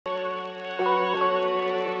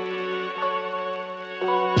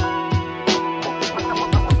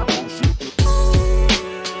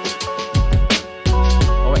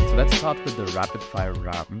Let's start with the rapid fire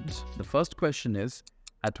round. The first question is,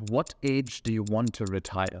 at what age do you want to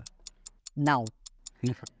retire? Now.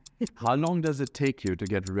 How long does it take you to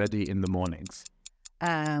get ready in the mornings?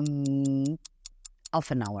 Half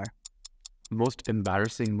an hour. Most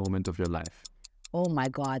embarrassing moment of your life? Oh my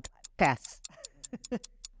God. Pass.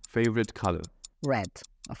 Favorite color? Red,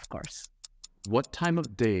 of course. What time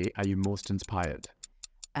of day are you most inspired?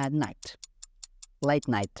 At night. Late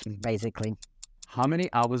night, basically. How many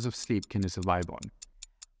hours of sleep can you survive on?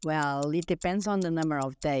 Well, it depends on the number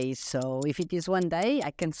of days. So if it is one day,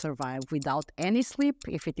 I can survive without any sleep.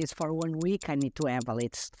 If it is for 1 week, I need to have at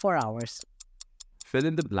least 4 hours. Fill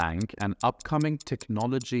in the blank. An upcoming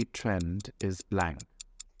technology trend is blank.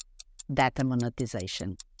 Data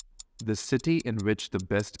monetization. The city in which the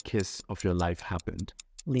best kiss of your life happened?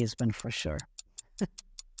 Lisbon for sure.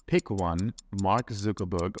 Pick one, Mark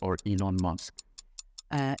Zuckerberg or Elon Musk.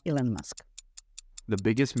 Elon Musk. The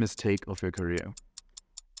biggest mistake of your career?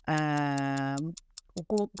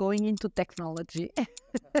 Going into technology.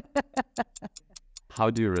 How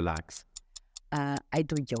do you relax? I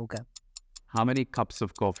do yoga. How many cups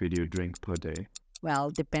of coffee do you drink per day?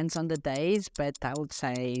 Well, depends on the days, but I would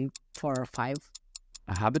say 4 or 5.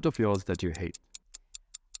 A habit of yours that you hate?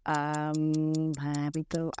 I'd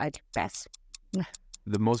pass.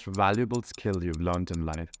 The most valuable skill you've learned in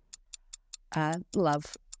life?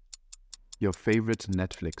 Love. Your favorite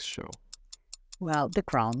Netflix show? Well, The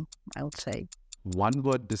Crown, I would say. One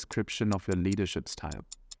word description of your leadership style?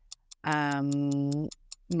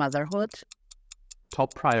 Motherhood.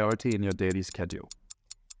 Top priority in your daily schedule?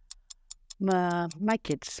 My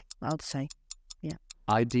kids, I would say. Yeah.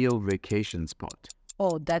 Ideal vacation spot?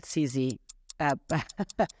 Oh, that's easy.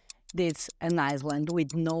 It's an island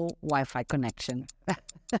with no Wi-Fi connection.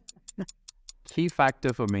 Key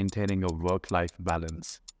factor for maintaining a work-life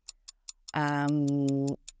balance?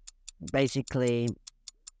 Basically,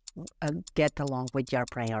 get along with your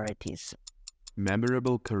priorities.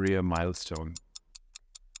 Memorable career milestone?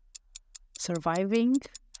 Surviving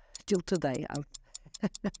till today.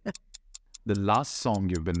 The last song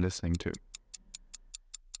you've been listening to?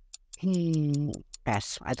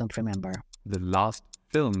 Pass, I don't remember. The last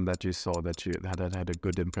film that you saw that had a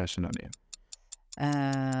good impression on you?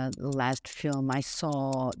 Last film I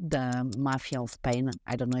saw, the Mafia of Pain.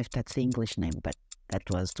 I don't know if that's the English name, but that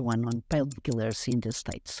was the one on painkillers in the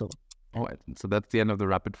States. So, all right. So that's the end of the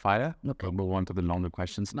rapid fire. Okay. We'll move on to the longer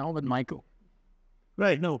questions now with Michael.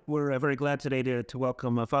 Right. No, we're very glad today to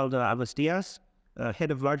welcome Mafalda Alves Dias,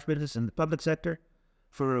 Head of Large Business in the Public Sector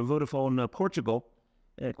for Vodafone Portugal.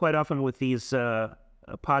 Quite often with these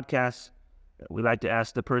podcasts, we like to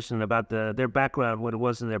ask the person about their background, what it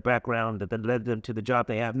was in their background that led them to the job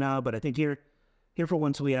they have now. But I think here for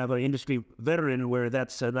once we have an industry veteran where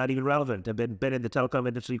that's not even relevant. I've been in the telecom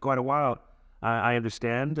industry quite a while, I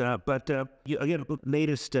understand. But you, again,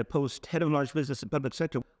 latest post, Head of Large Business and Public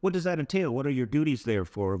Sector. What does that entail? What are your duties there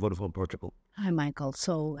for Vodafone Portugal? Hi, Michael.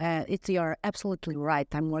 So you're absolutely right.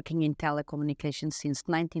 I'm working in telecommunications since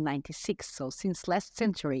 1996, so since last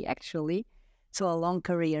century, actually. So a long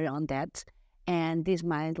career on that. And this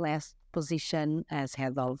my last position as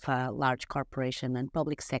head of large corporation and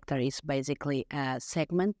public sector is basically a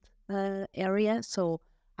segment area. So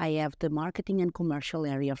I have the marketing and commercial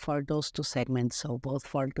area for those two segments. So both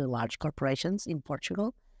for the large corporations in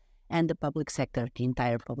Portugal and the public sector, the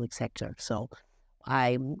entire public sector. So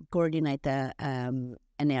I coordinate an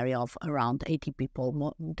area of around 80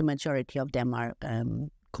 people. The majority of them are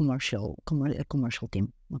commercial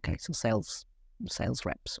team. Okay, so sales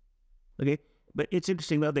reps. Okay. But it's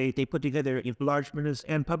interesting, though, they put together large business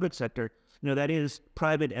and public sector. That is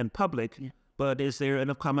private and public. Yeah. But is there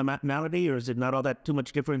enough commonality, or is it not all that too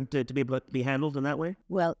much different to be able to be handled in that way?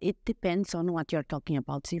 Well, it depends on what you're talking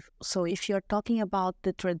about. If you're talking about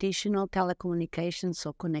the traditional telecommunications,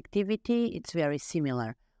 so connectivity, it's very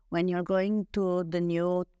similar. When you're going to the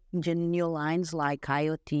new lines like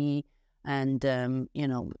IoT, and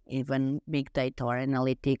even big data or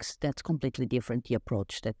analytics, that's completely different, the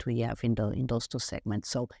approach that we have in those two segments.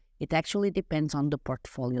 So it actually depends on the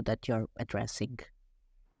portfolio that you're addressing.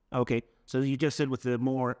 Okay, so you just said with the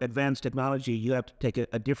more advanced technology, you have to take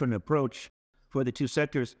a different approach for the two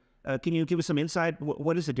sectors. Can you give us some insight?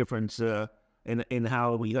 What is the difference in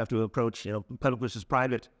how you have to approach public versus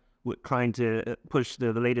private with trying to push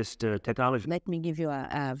the latest technology? Let me give you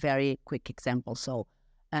a very quick example. So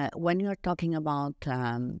when you're talking about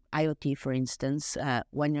IoT, for instance,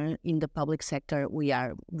 when you're in the public sector, we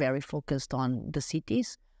are very focused on the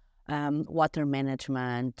cities. water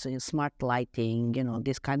management, smart lighting,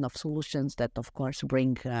 these kind of solutions that, of course,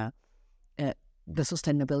 bring the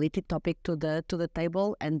sustainability topic to the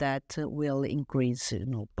table, and that will increase,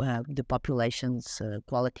 the population's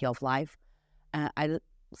quality of life.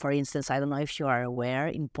 For instance, I don't know if you are aware,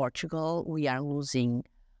 in Portugal, we are losing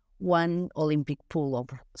 1 Olympic pool of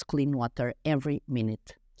clean water every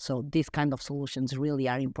minute. So these kind of solutions really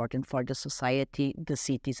are important for the society, the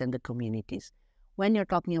cities, and the communities. When you're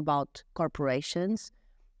talking about corporations,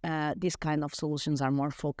 these kind of solutions are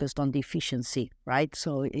more focused on the efficiency, right?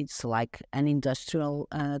 So it's like an industrial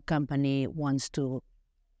company wants to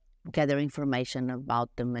gather information about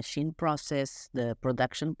the machine process, the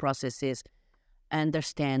production processes,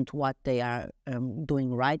 understand what they are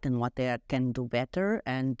doing right and what they can do better,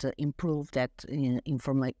 and improve that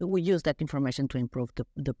information. We use that information to improve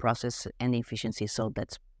the process and efficiency. So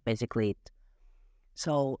that's basically it.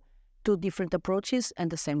 So 2 different approaches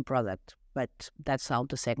and the same product, but that's how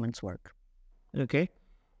the segments work. Okay.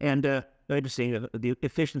 And interesting, the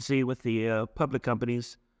efficiency with the public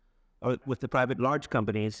companies or with the private large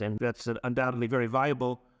companies, and that's undoubtedly very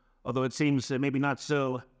viable, although it seems maybe not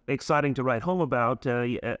so exciting to write home about,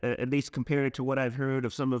 at least compared to what I've heard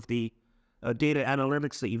of some of the data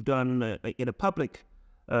analytics that you've done in a public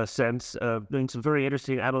sense, doing some very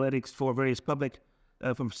interesting analytics for various public,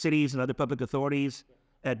 from cities and other public authorities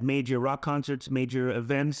at major rock concerts, major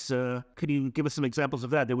events. Could you give us some examples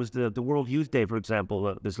of that? There was the World Youth Day, for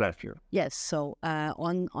example, this last year. Yes. So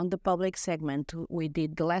on the public segment, we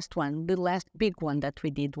did the last big one that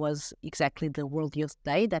we did was exactly the World Youth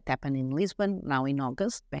Day that happened in Lisbon,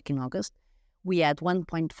 back in August. We had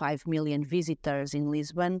 1.5 million visitors in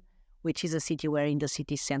Lisbon, which is a city where in the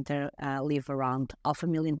city center live around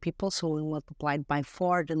 500,000 people. So we multiplied by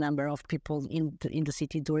 4 the number of people in the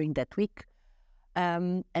city during that week.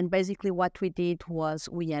 And basically what we did was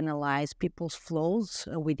we analyzed people's flows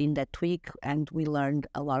within that week, and we learned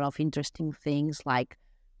a lot of interesting things, like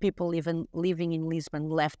people even living in Lisbon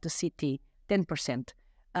left the city, 10%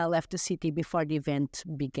 left the city before the event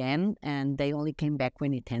began, and they only came back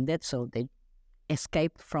when it ended, so they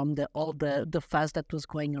escaped from all the fuss that was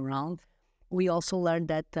going around. We also learned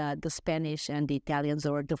that the Spanish and the Italians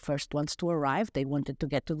were the first ones to arrive. They wanted to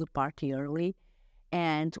get to the party early.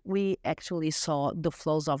 And we actually saw the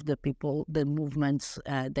flows of the people, the movements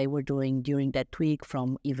they were doing during that week,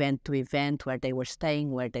 from event to event, where they were staying,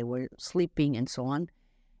 where they were sleeping, and so on.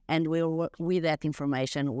 And with that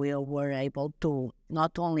information, we were able to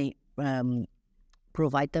not only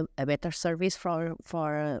provide a better service for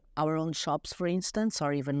our own shops, for instance,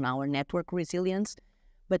 or even our network resilience,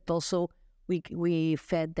 but also we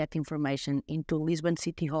fed that information into Lisbon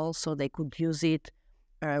City Hall so they could use it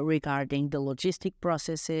regarding the logistic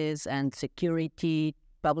processes and security,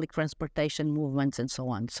 public transportation movements, and so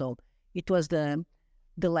on. So it was the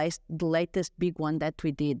latest big one that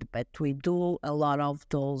we did, but we do a lot of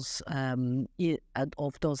those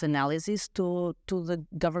analyses to the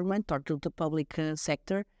government or to the public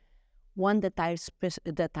sector. One that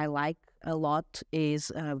I like a lot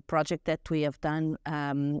is a project that we have done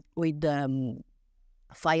with the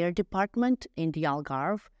fire department in the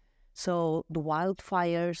Algarve. So the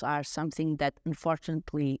wildfires are something that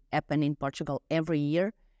unfortunately happen in Portugal every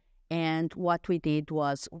year. And what we did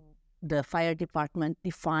was the fire department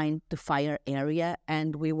defined the fire area,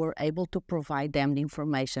 and we were able to provide them the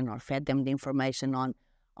information or fed them the information on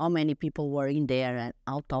how many people were in there and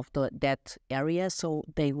out of that area. So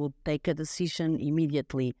they would take a decision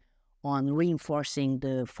immediately on reinforcing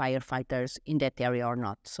the firefighters in that area or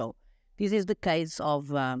not. So this is the case of...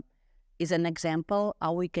 is an example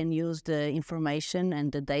how we can use the information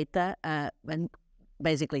and the data and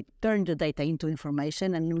basically turn the data into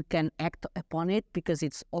information, and we can act upon it because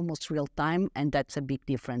it's almost real time, and that's a big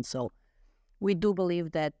difference. So we do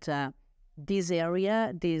believe that this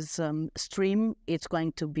area, this stream, it's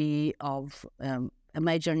going to be of a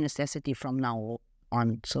major necessity from now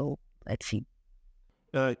on. So let's see.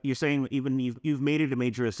 You're saying even you've made it a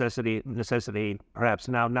major necessity perhaps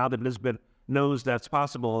now that Lisbon knows that's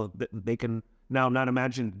possible, that they can now not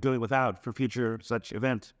imagine doing without for future such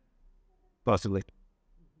events, possibly.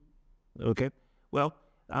 Okay. Well,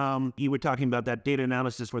 you were talking about that data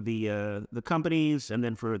analysis for the companies, and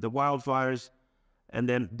then for the wildfires, and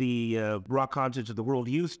then the rock concerts of the World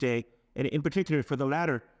Youth Day, and in particular for the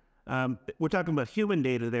latter, we're talking about human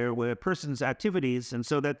data there, where persons' activities, and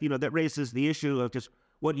so that that raises the issue of just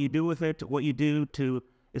what you do with it, what you do to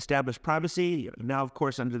establish privacy. Now, of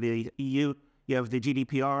course, under the EU, you have the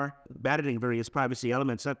GDPR mandating various privacy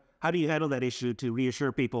elements. How do you handle that issue to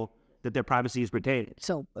reassure people that their privacy is retained?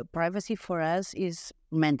 So privacy for us is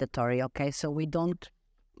mandatory, okay? So we don't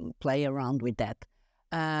play around with that.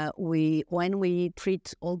 When we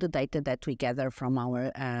treat all the data that we gather from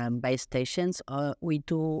our base stations, we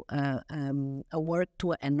do a work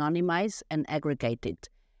to anonymize and aggregate it.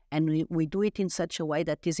 And we do it in such a way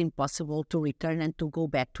that it is impossible to return and to go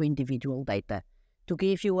back to individual data. To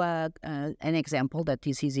give you an example that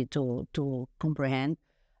is easy to comprehend,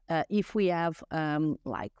 if we have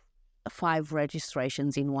like 5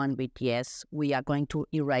 registrations in one BTS, we are going to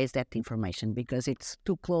erase that information because it's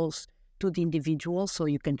too close to the individual, so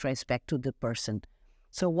you can trace back to the person.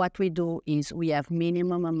 So what we do is we have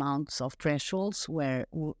minimum amounts of thresholds where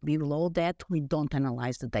below that we don't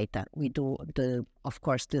analyze the data. We do, of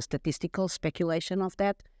course, the statistical speculation of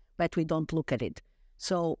that, but we don't look at it.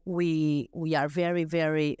 So we are very,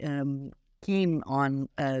 very keen on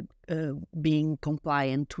being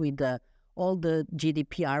compliant with all the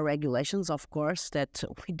GDPR regulations, of course, that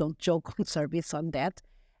we don't joke on service on that.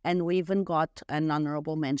 And we even got an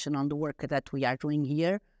honorable mention on the work that we are doing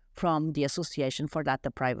here from the Association for Data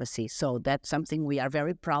Privacy. So that's something we are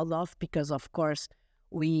very proud of because, of course,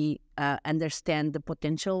 we understand the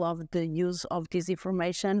potential of the use of this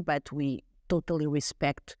information, but we totally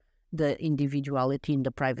respect the individuality and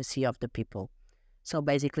the privacy of the people. So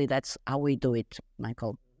basically, that's how we do it,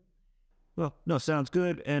 Michael. Well, no, sounds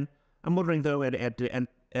good. And I'm wondering, though, at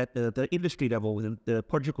the industry level, within the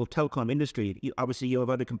Portugal telecom industry, obviously you have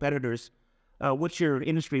other competitors. What's your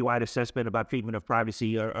industry-wide assessment about treatment of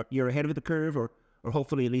privacy? You're ahead of the curve, or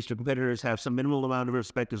hopefully at least your competitors have some minimal amount of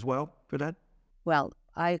respect as well for that? Well,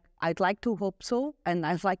 I'd like to hope so, and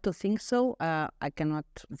I'd like to think so. I cannot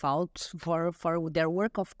vouch for their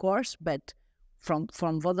work, of course, but from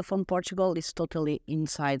Vodafone Portugal, it's totally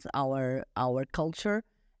inside our culture,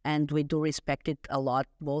 and we do respect it a lot,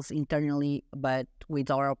 both internally, but with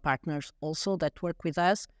our partners also that work with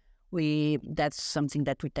us. That's something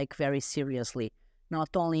that we take very seriously, not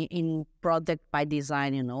only in product by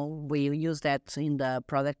design, we use that in the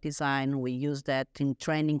product design, we use that in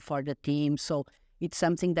training for the team. So it's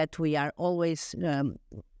something that we are always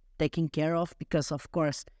taking care of because, of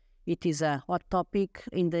course, it is a hot topic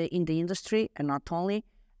in the industry, and not only,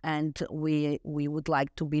 and we would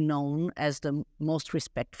like to be known as the most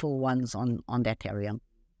respectful ones on that area.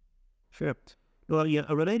 Sure. Well, yeah,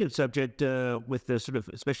 a related subject with the sort of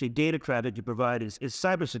especially data traffic you provide is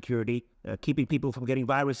cybersecurity, keeping people from getting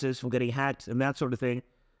viruses, from getting hacked, and that sort of thing.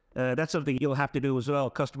 That's something you'll have to do as well.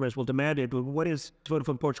 Customers will demand it. But what is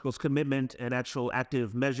Vodafone Portugal's commitment and actual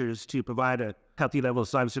active measures to provide a healthy level of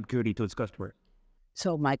cybersecurity to its customers?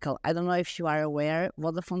 So, Michael, I don't know if you are aware,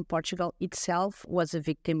 Vodafone Portugal itself was a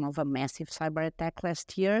victim of a massive cyber attack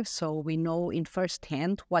last year. So we know in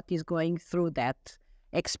firsthand what is going through that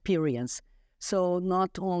experience. So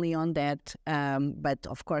not only on that, but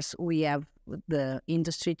of course we have the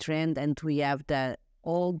industry trend and we have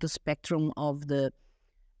all the spectrum of the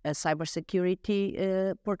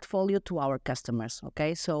cybersecurity portfolio to our customers.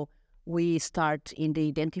 Okay, so we start in the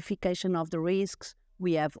identification of the risks.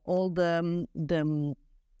 We have all the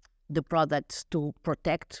products to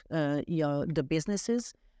protect the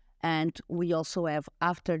businesses. And we also have,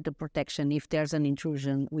 after the protection, if there's an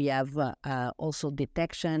intrusion, we have also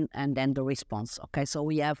detection and then the response. Okay, so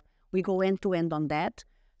we go end to end on that.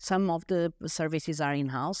 Some of the services are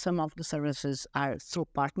in-house, some of the services are through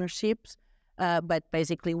partnerships, but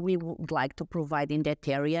basically we would like to provide in that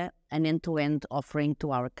area an end-to-end offering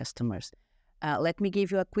to our customers. Let me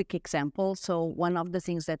give you a quick example. So one of the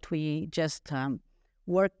things that we just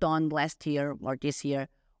worked on last year or this year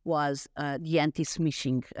was the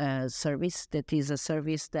anti-smishing service. That is a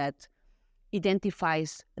service that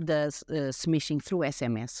identifies the smishing through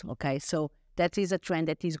SMS. Okay, so that is a trend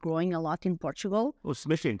that is growing a lot in Portugal. Oh,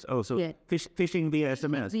 smishing. Oh, so yeah. Phishing via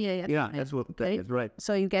SMS. Yeah, that's what that is, right.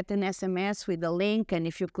 So you get an SMS with a link, and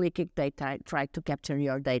if you click it, they try to capture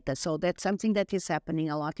your data. So that's something that is happening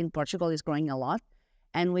a lot in Portugal, is growing a lot.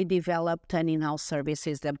 And we developed an in-house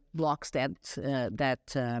services that blocks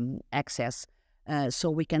that access. So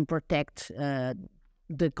we can protect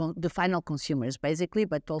the final consumers, basically,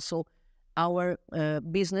 but also our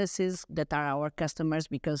businesses that are our customers,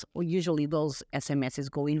 because usually those SMSs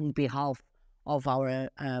go in behalf of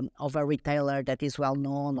a retailer that is well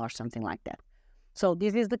known or something like that. So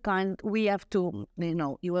this is the kind we have to,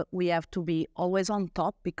 we have to be always on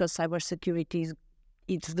top, because cybersecurity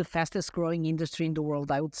it's the fastest growing industry in the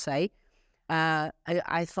world, I would say.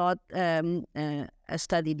 I thought a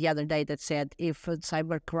study the other day that said if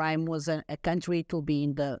cybercrime was a country, it will be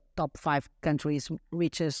in the top 5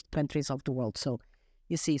 richest countries of the world. So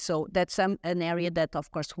you see, so that's an area that,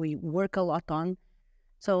 of course, we work a lot on.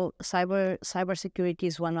 So cybersecurity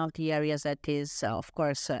is one of the areas that is, of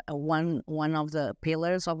course, one of the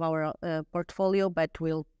pillars of our portfolio, but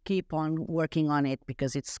we'll keep on working on it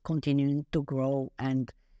because it's continuing to grow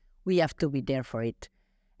and we have to be there for it.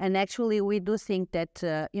 And actually, we do think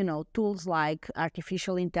that, tools like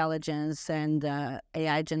artificial intelligence and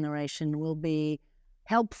AI generation will be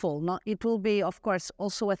helpful. It will be, of course,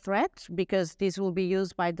 also a threat because this will be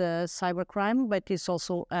used by the cybercrime, but it's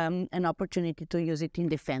also an opportunity to use it in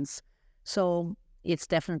defense. So it's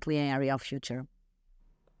definitely an area of future.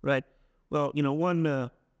 Right. Well, one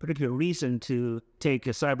particular reason to take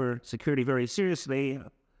cybersecurity very seriously,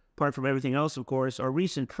 apart from everything else, of course, are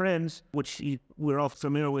recent trends, which we're all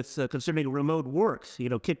familiar with concerning remote work.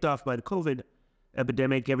 Kicked off by the COVID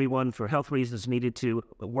epidemic, everyone, for health reasons, needed to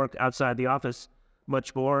work outside the office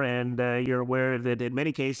much more, and you're aware that in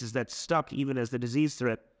many cases that's stuck even as the disease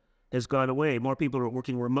threat has gone away. More people are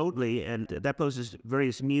working remotely, and that poses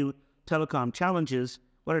various new telecom challenges.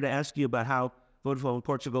 Wanted to ask you about how Vodafone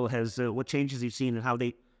Portugal has, what changes you've seen and how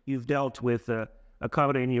you've dealt with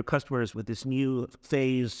accommodating your customers with this new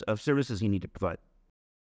phase of services you need to provide.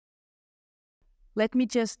 Let me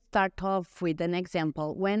just start off with an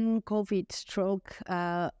example. When COVID struck,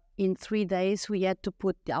 in 3 days, we had to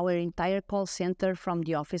put our entire call center from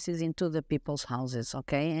the offices into the people's houses,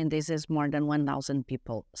 okay? And this is more than 1,000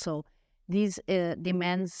 people. So this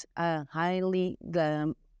demands highly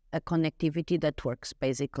a connectivity that works,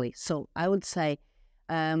 basically. So I would say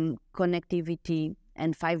connectivity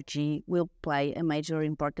and 5G will play a major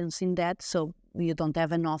importance in that. So you don't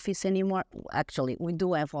have an office anymore. Actually, we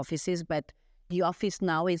do have offices, but the office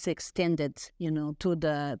now is extended, to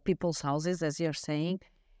the people's houses, as you're saying.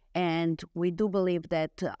 And we do believe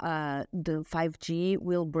that the 5G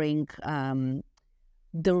will bring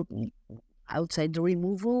the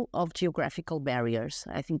removal of geographical barriers.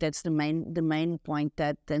 I think that's the main point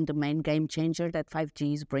and the main game changer that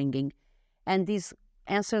 5G is bringing. And this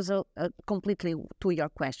answers completely to your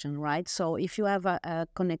question, right? So if you have a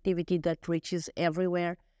connectivity that reaches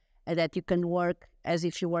everywhere, that you can work as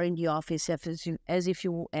if you were in the office, as if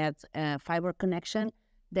you had a fiber connection,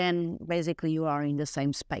 then basically you are in the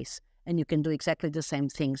same space and you can do exactly the same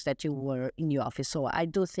things that you were in the office. So I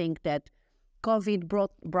do think that COVID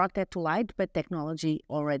brought that to light, but technology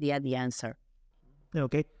already had the answer.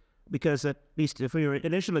 Okay, because at least for your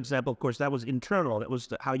initial example, of course, that was internal. That was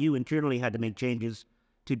how you internally had to make changes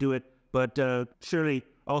to do it. But surely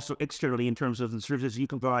also externally in terms of the services you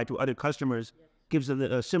can provide to other customers, gives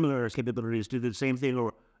them similar capabilities to do the same thing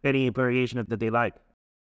or any variation that they like.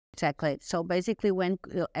 Exactly. So basically,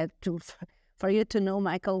 for you to know,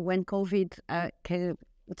 Michael, when COVID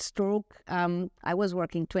struck, I was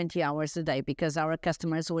working 20 hours a day because our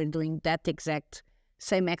customers were doing that exact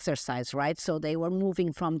same exercise, right? So they were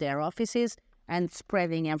moving from their offices and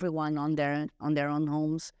spreading everyone on their own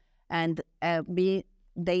homes, and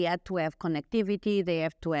they had to have connectivity, they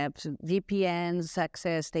have to have VPNs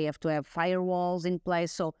access, they have to have firewalls in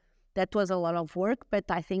place. So that was a lot of work, but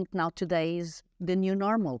I think now today is the new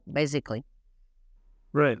normal, basically.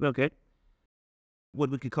 Right, okay. What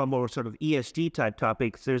we could call more sort of ESG type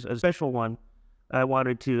topics, there's a special one I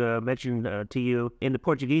wanted to mention to you in the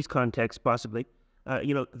Portuguese context, possibly.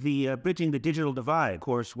 The bridging the digital divide, of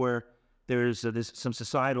course, where there's some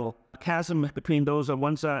societal chasm between those on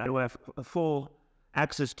one side who have full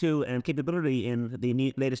access to and capability in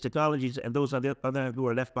the latest technologies, and those on the other who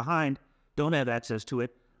are left behind don't have access to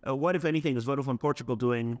it. What, if anything, is Vodafone Portugal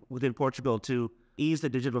doing within Portugal to ease the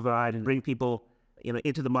digital divide and bring people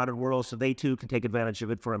into the modern world so they too can take advantage of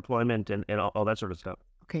it for employment and all that sort of stuff?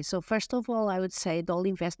 Okay, so first of all, I would say all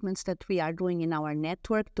investments that we are doing in our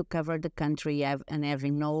network to cover the country and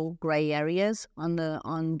having no gray areas on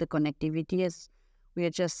the connectivity, as we are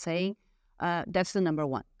just saying, that's the number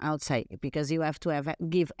one, I would say, because you have to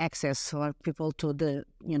give access for people to the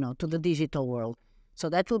digital world. So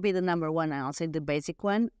that will be the number one, I'll say the basic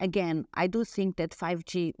one. Again, I do think that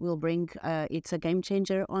 5G will bring, it's a game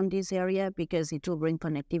changer on this area because it will bring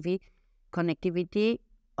connectivity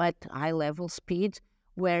at high level speed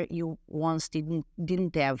where you once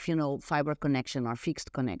didn't have, fiber connection or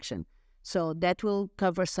fixed connection. So that will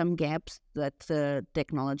cover some gaps that the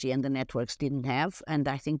technology and the networks didn't have. And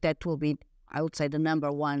I think that will be, I would say, the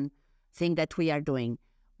number one thing that we are doing.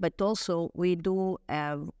 But also we do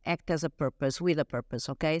act as with a purpose,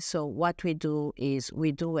 okay? So what we do is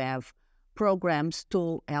we do have programs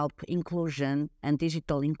to help inclusion and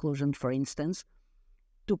digital inclusion, for instance.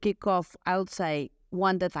 To kick off, I would say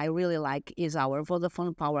one that I really like is our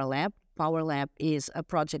Vodafone Power Lab. Power Lab is a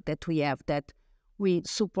project that we have that we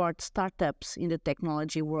support startups in the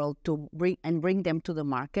technology world to bring them to the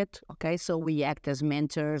market. Okay, so we act as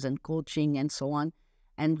mentors and coaching and so on,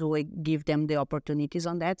 and we give them the opportunities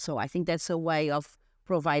on that. So I think that's a way of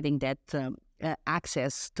providing that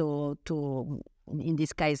access to, in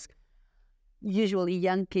this case, usually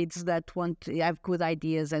young kids that have good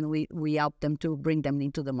ideas, and we help them to bring them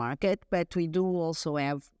into the market. But we do also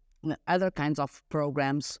have other kinds of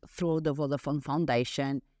programs through the Vodafone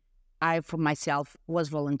Foundation. I, for myself, was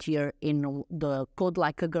volunteer in the Code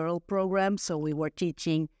Like a Girl program. So we were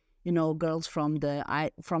teaching, girls from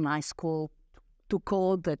high school to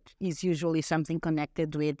code. That is usually something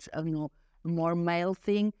connected with, more male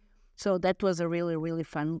thing. So that was a really, really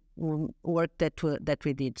fun work that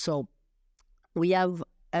we did. So we have,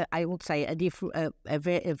 I would say, a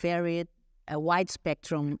wide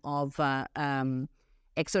spectrum of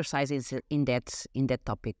exercises in that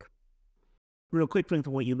topic. Real quick thing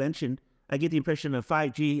from what you mentioned, I get the impression that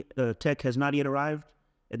 5G tech has not yet arrived,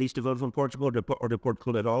 at least to Vodafone Portugal or to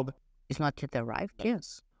Portugal at all. It's not yet arrived,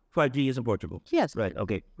 yes. 5G is in Portugal? Yes. Right,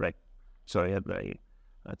 okay, right. Sorry, I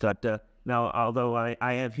thought, now, although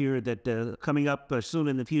I have here that coming up soon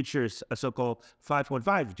in the future is a so-called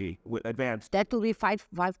 5.5G advanced. That will be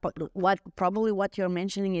probably what you're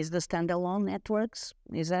mentioning is the standalone networks.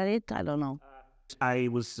 Is that it? I don't know. I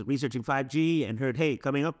was researching 5G and heard, hey,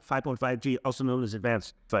 coming up, 5.5G, also known as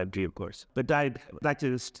advanced 5G, of course. But I'd like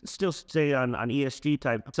to still stay on ESG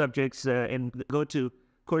type subjects and go to,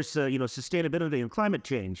 of course, sustainability and climate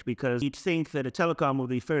change, because you'd think that a telecom would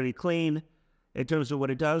be fairly clean in terms of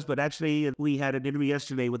what it does. But actually, we had an interview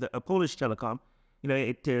yesterday with a Polish telecom.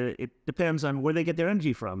 It depends on where they get their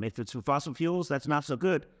energy from. If it's from fossil fuels, that's not so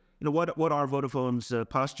good. What are Vodafone's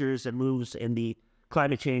postures and moves in the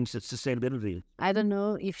climate change and sustainability? I don't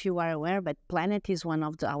know if you are aware, but planet is one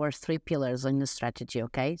of our 3 pillars in the strategy,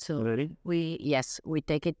 okay? So really? we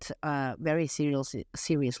take it very seriously.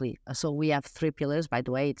 So we have 3 pillars, by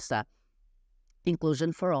the way. It's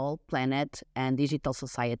inclusion for all, planet, and digital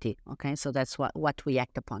society, okay? So that's what we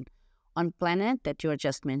act upon. On planet, that you are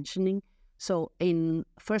just mentioning, so in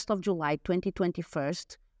 1st of July 2021,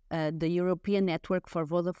 the European network for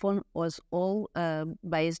Vodafone was all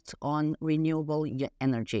based on renewable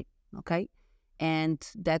energy, okay? And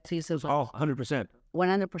that is... all 100%?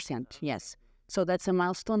 100%, yes. So that's a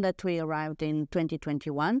milestone that we arrived in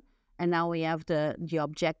 2021, and now we have the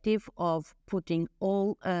objective of putting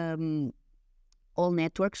all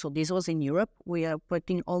networks, so this was in Europe, we are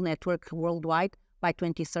putting all network worldwide by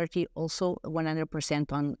 2030, also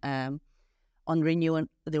 100% on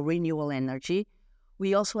renewable energy.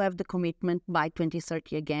 We also have the commitment by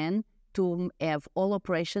 2030 again to have all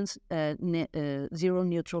operations zero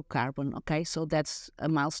neutral carbon. Okay, so that's a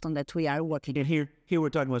milestone that we are working. And here we're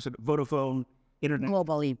talking about Vodafone International.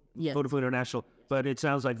 Globally, yes. Vodafone International, but it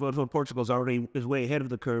sounds like Vodafone Portugal is way ahead of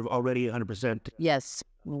the curve already, 100%. Yes,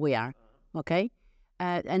 we are. Okay,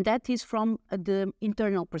 and that is from the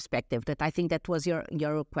internal perspective. That I think that was your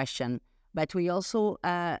question. But we also,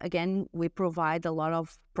 again, we provide a lot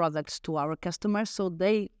of products to our customers so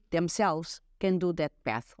they themselves can do that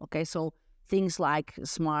path, okay? So things like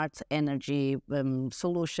smart energy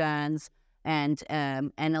solutions and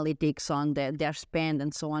analytics on their spend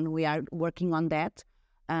and so on. We are working on that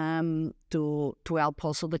to help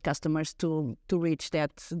also the customers to reach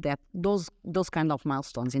those kind of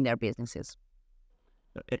milestones in their businesses.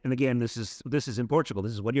 And again, this is in Portugal.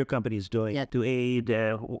 This is what your company is doing to aid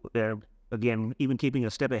their... Again, even keeping a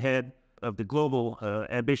step ahead of the global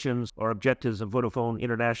ambitions or objectives of Vodafone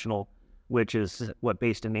International, which is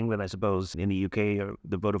based in England, I suppose, in the UK, or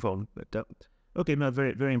the Vodafone. But, okay, no,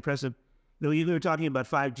 very, very impressive. You were talking about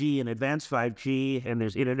 5G and advanced 5G, and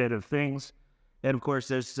there's Internet of Things. And of course,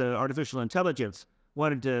 there's artificial intelligence.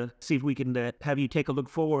 Wanted to see if we can have you take a look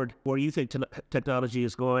forward where you think technology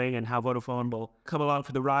is going and how Vodafone will come along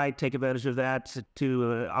for the ride, take advantage of that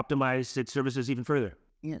to optimize its services even further.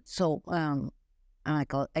 Yeah. So,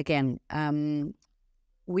 Michael, again,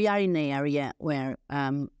 we are in an area where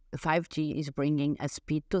 5G is bringing a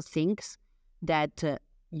speed to things that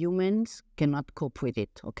humans cannot cope with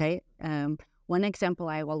it, okay? One example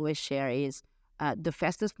I always share is the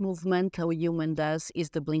fastest movement a human does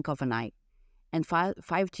is the blink of an eye. And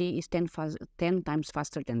 5G is 10 times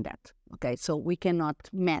faster than that, okay? So we cannot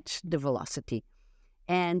match the velocity.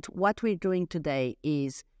 And what we're doing today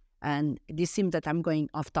is, and this seems that I'm going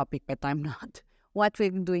off topic, but I'm not. What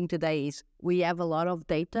we're doing today is we have a lot of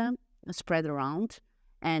data spread around,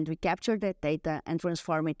 and we capture that data and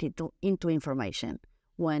transform it into information.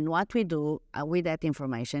 When what we do with that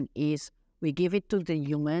information is we give it to the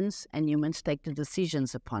humans, and humans take the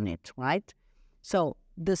decisions upon it, right? So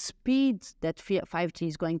the speed that 5G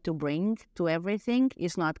is going to bring to everything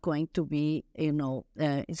is not going to be,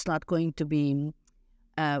 it's not going to be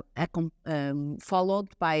followed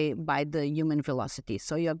by the human velocity.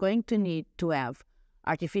 So you're going to need to have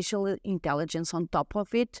artificial intelligence on top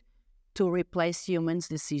of it to replace humans'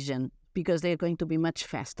 decision, because they're going to be much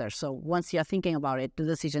faster. So once you're thinking about it, the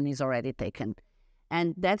decision is already taken.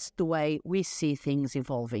 And that's the way we see things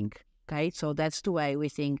evolving, okay? So that's the way we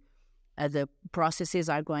think the processes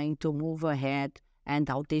are going to move ahead, and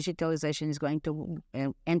how digitalization is going to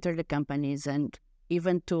enter the companies, and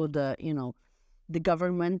even to the, the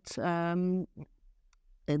government,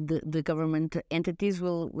 the government entities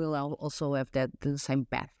will also have the same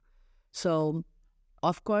path. So,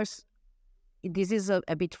 of course, this is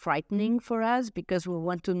a bit frightening for us, because we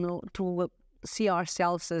want to see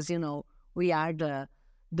ourselves as, we are the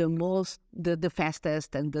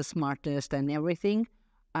fastest and the smartest and everything,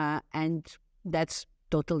 and that's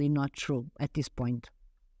totally not true at this point.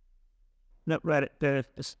 No, right.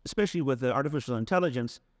 Especially with the artificial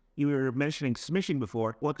intelligence, you were mentioning smishing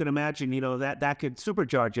before. One could imagine, that could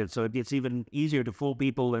supercharge it, so it's even easier to fool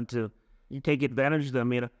people and to take advantage of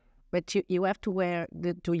them. But you have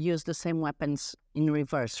to use the same weapons in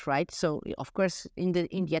reverse, right? So, of course, in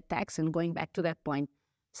the attacks, and going back to that point,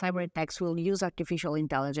 cyber attacks will use artificial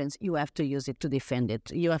intelligence. You have to use it to defend it.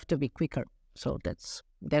 You have to be quicker. So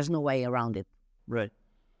there's no way around it. Right.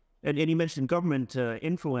 And you mentioned government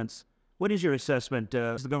influence. What is your assessment?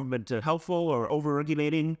 Is the government helpful or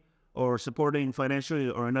over-regulating or supporting financially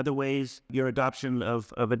or in other ways your adoption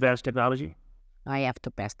of advanced technology? I have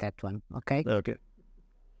to pass that one, okay? Okay.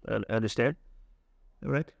 I understand.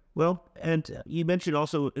 All right. Well, and you mentioned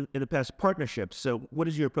also in the past partnerships. So what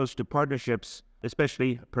is your approach to partnerships,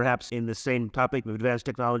 especially perhaps in the same topic of advanced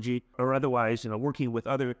technology or otherwise, working with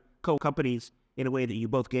other companies in a way that you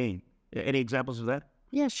both gain? Any examples of that?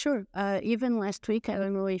 Yeah, sure. Even last week, I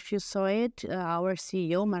don't know if you saw it, our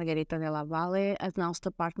CEO, Margarita de la Valle, announced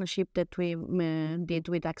a partnership that we did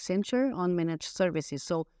with Accenture on managed services.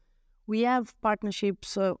 So we have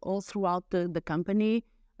partnerships all throughout the company,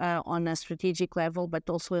 on a strategic level, but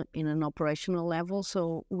also in an operational level.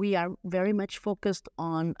 So we are very much focused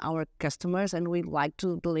on our customers, and we like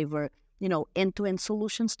to deliver, end-to-end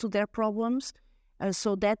solutions to their problems.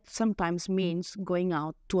 So that sometimes means going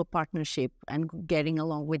out to a partnership and getting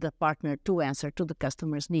along with a partner to answer to the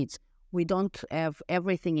customer's needs. We don't have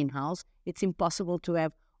everything in-house. It's impossible to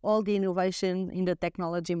have all the innovation in the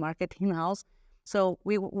technology market in-house. So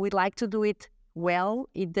we like to do it well.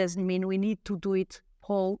 It doesn't mean we need to do it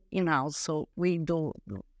whole in-house. So we'll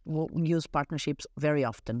use partnerships very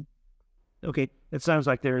often. Okay. It sounds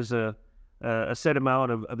like there's a set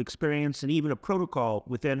amount of experience and even a protocol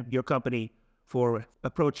within your company for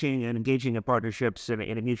approaching and engaging in partnerships in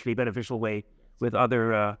a mutually beneficial way with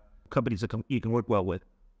other companies that you can work well with.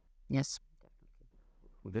 Yes.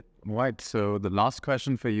 Right. So the last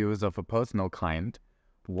question for you is of a personal kind.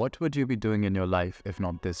 What would you be doing in your life if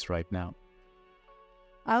not this right now?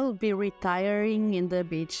 I will be retiring in the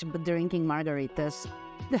beach, but drinking margaritas.